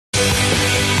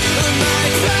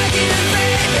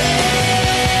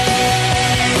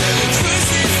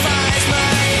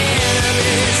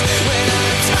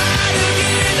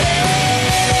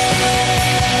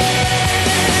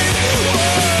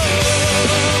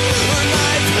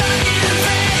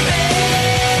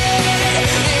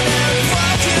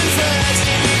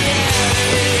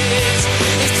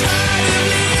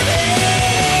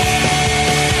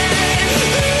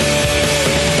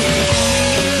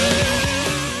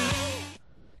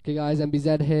Okay guys,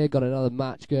 MBZ here, got another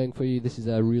match going for you. This is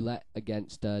a Roulette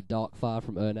against Darkfire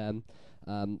from ONM.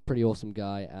 Pretty awesome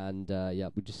guy, and yeah,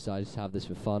 we just decided to have this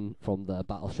for fun from the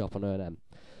battle shop on ONM.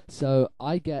 So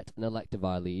I get an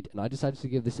Electivire lead, and I decided to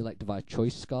give this Electivire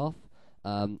Choice Scarf.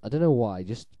 I don't know why,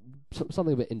 just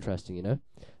something a bit interesting, you know?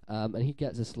 And he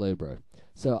gets a Slowbro.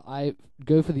 So I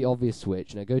go for the obvious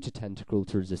switch, and I go to Tentacle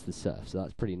to resist the Surf, so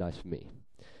that's pretty nice for me.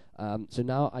 So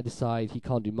now I decide he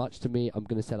can't do much to me. I'm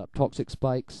going to set up Toxic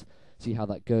Spikes, see how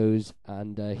that goes,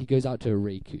 and he goes out to a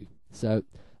Raikou. So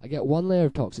I get one layer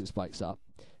of Toxic Spikes up,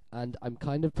 and I'm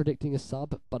kind of predicting a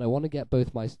sub, but I want to get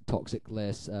both my Toxic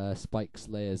Spikes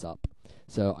layers up.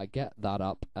 So I get that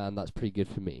up, and that's pretty good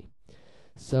for me.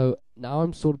 So now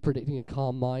I'm sort of predicting a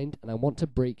Calm Mind, and I want to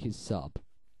break his sub.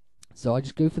 So I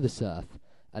just go for the Surf,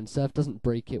 and Surf doesn't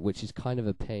break it, which is kind of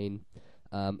a pain.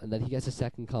 And then he gets a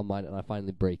second Calm Mind, and I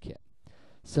finally break it.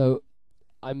 So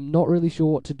I'm not really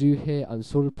sure what to do here. I'm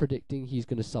sort of predicting he's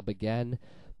going to sub again,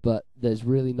 but there's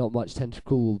really not much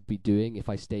Tentacle will be doing if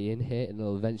I stay in here, and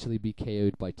it'll eventually be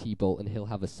KO'd by T-Bolt, and he'll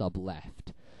have a sub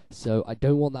left. So I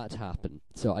don't want that to happen.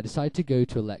 So I decide to go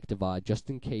to Electivire just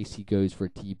in case he goes for a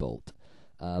T-Bolt.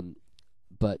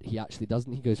 But he actually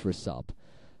doesn't. He goes for a sub.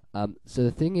 So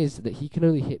the thing is that he can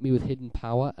only hit me with Hidden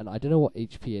Power, and I don't know what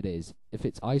HP it is. If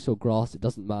it's Ice or Grass, it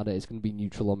doesn't matter, it's going to be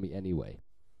neutral on me anyway.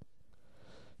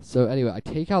 So anyway, I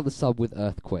take out the sub with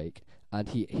Earthquake, and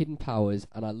he Hidden Powers,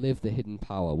 and I live the Hidden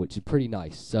Power, which is pretty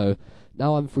nice. So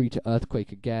now I'm free to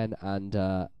Earthquake again, and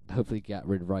hopefully get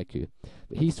rid of Raikou.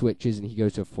 But he switches, and he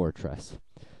goes to a Fortress.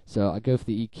 So I go for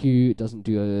the EQ, it doesn't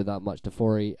do that much to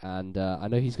Fori, and I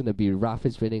know he's going to be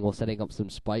Rapid Spinning or setting up some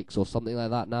spikes or something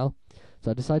like that now. So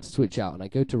I decide to switch out, and I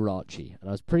go to Rachi. And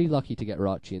I was pretty lucky to get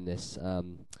Rachi in this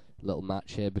little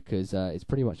match here, because it's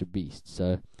pretty much a beast.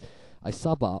 So I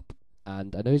sub up,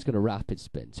 and I know he's going to Rapid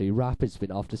Spin. So he Rapid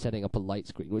Spin after setting up a Light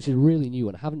Screen, which is really new,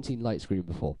 and I haven't seen Light Screen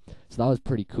before. So that was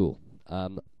pretty cool.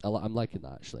 I'm liking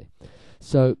that, actually.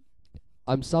 So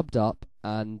I'm subbed up,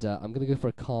 and I'm going to go for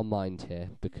a Calm Mind here,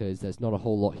 because there's not a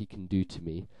whole lot he can do to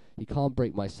me. He can't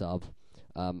break my sub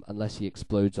unless he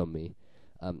explodes on me.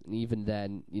 And even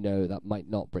then, you know, that might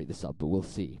not break the sub, but we'll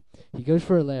see. He goes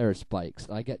for a layer of spikes,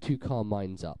 and I get 2 Calm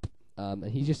Minds up. And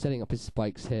he's just setting up his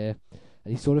spikes here,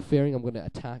 and he's sort of fearing I'm going to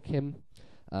attack him.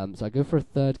 So I go for a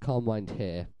 3rd Calm Mind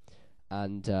here,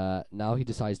 and now he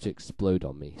decides to explode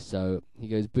on me. So he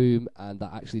goes boom, and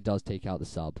that actually does take out the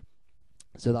sub.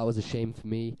 So that was a shame for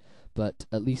me, but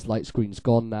at least Light Screen's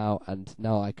gone now, and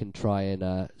now I can try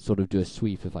and sort of do a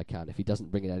sweep if I can, if he doesn't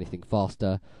bring in anything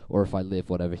faster, or if I live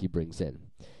whatever he brings in.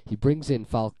 He brings in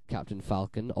Captain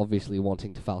Falcon, obviously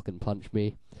wanting to Falcon Punch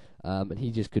me, and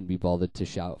he just couldn't be bothered to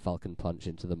shout Falcon Punch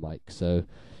into the mic, so,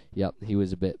 yep, he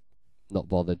was a bit not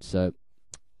bothered. So,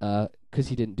 because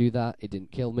he didn't do that, it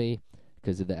didn't kill me,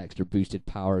 because of the extra boosted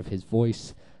power of his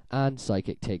voice, and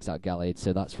Psychic takes out Gallade,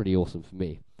 so that's pretty awesome for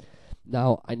me.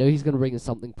 Now, I know he's going to bring in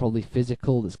something probably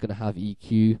physical that's going to have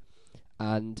EQ,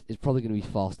 and it's probably going to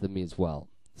be faster than me as well.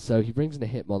 So he brings in a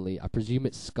Hitmonlee. I presume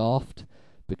it's Scarfed,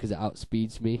 because it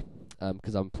outspeeds me,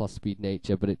 because I'm plus speed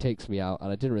nature, but it takes me out,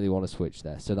 and I didn't really want to switch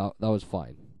there, so that was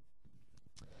fine.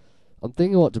 I'm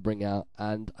thinking what to bring out,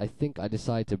 and I think I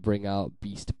decide to bring out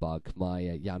Beast Bug, my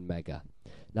Yanmega.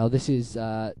 Now this is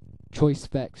Choice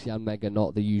Specs Yanmega,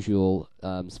 not the usual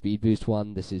speed boost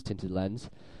one. This is Tinted Lens.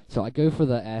 So I go for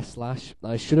the Air Slash.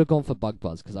 I should have gone for Bug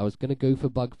Buzz, because I was going to go for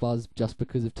Bug Buzz just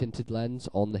because of Tinted Lens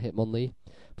on the Hitmonlee.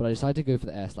 But I decided to go for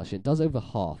the Air Slash, and it does over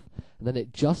half. And then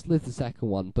it just lives the second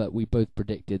one, but we both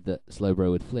predicted that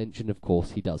Slowbro would flinch, and of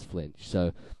course he does flinch.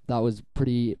 So that was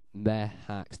pretty meh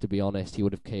hacks, to be honest. He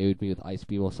would have KO'd me with Ice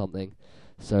Beam or something.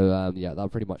 So yeah,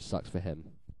 that pretty much sucks for him.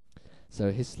 So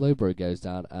his Slowbro goes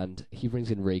down, and he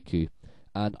brings in Raikou.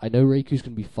 And I know Raikou's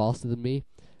going to be faster than me,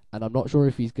 and I'm not sure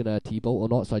if he's going to T-Bolt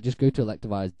or not, so I just go to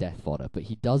Electivire's Death Fodder. But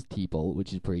he does T-Bolt,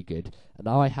 which is pretty good. And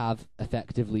now I have,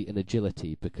 effectively, an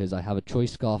Agility, because I have a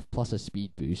Choice Scarf plus a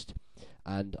Speed Boost,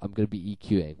 and I'm going to be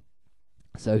EQing.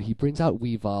 So he brings out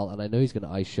Weavile, and I know he's going to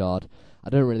Ice Shard. I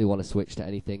don't really want to switch to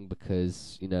anything,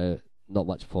 because, you know, not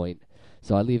much point.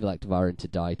 So I leave Electivire in to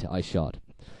die to Ice Shard.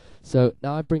 So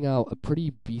now I bring out a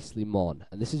pretty beastly mon,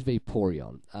 and this is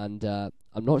Vaporeon. And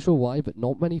I'm not sure why, but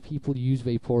not many people use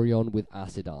Vaporeon with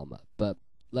acid armor. But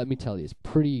let me tell you, it's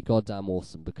pretty goddamn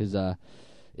awesome because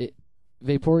it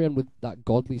Vaporeon with that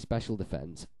godly special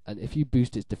defense, and if you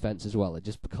boost its defense as well, it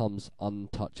just becomes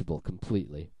untouchable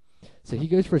completely. So he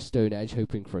goes for a Stone Edge,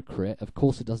 hoping for a crit. Of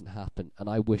course, it doesn't happen, and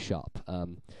I wish up,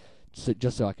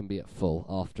 just so I can be at full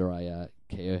after I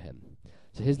KO him.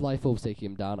 So his life orb's taking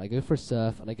him down. I go for a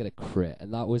Surf, and I get a crit,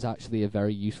 and that was actually a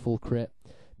very useful crit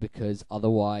because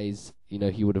otherwise,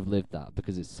 he would have lived that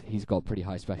because he's got pretty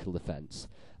high special defense,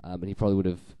 and he probably would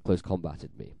have close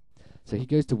combated me. So he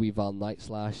goes to Weavile Night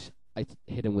Slash. I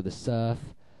hit him with a Surf.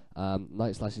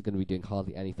 Night Slash is going to be doing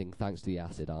hardly anything thanks to the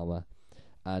acid armor.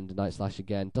 And Night Slash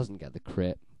again doesn't get the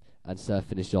crit, and Surf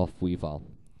finished off Weavile.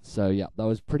 So yeah, that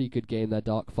was a pretty good game there,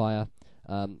 Darkfire.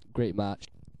 Great match,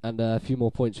 and a few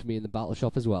more points for me in the battle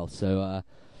shop as well. So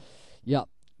yeah,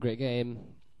 great game.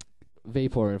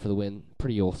 Vaporeon for the win,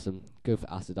 pretty awesome. Go for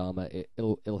acid armor,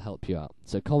 it'll help you out.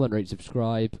 So comment, rate,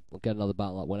 subscribe. We'll get another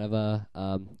battle up whenever.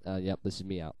 Yep, this is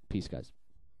me out. Peace, guys.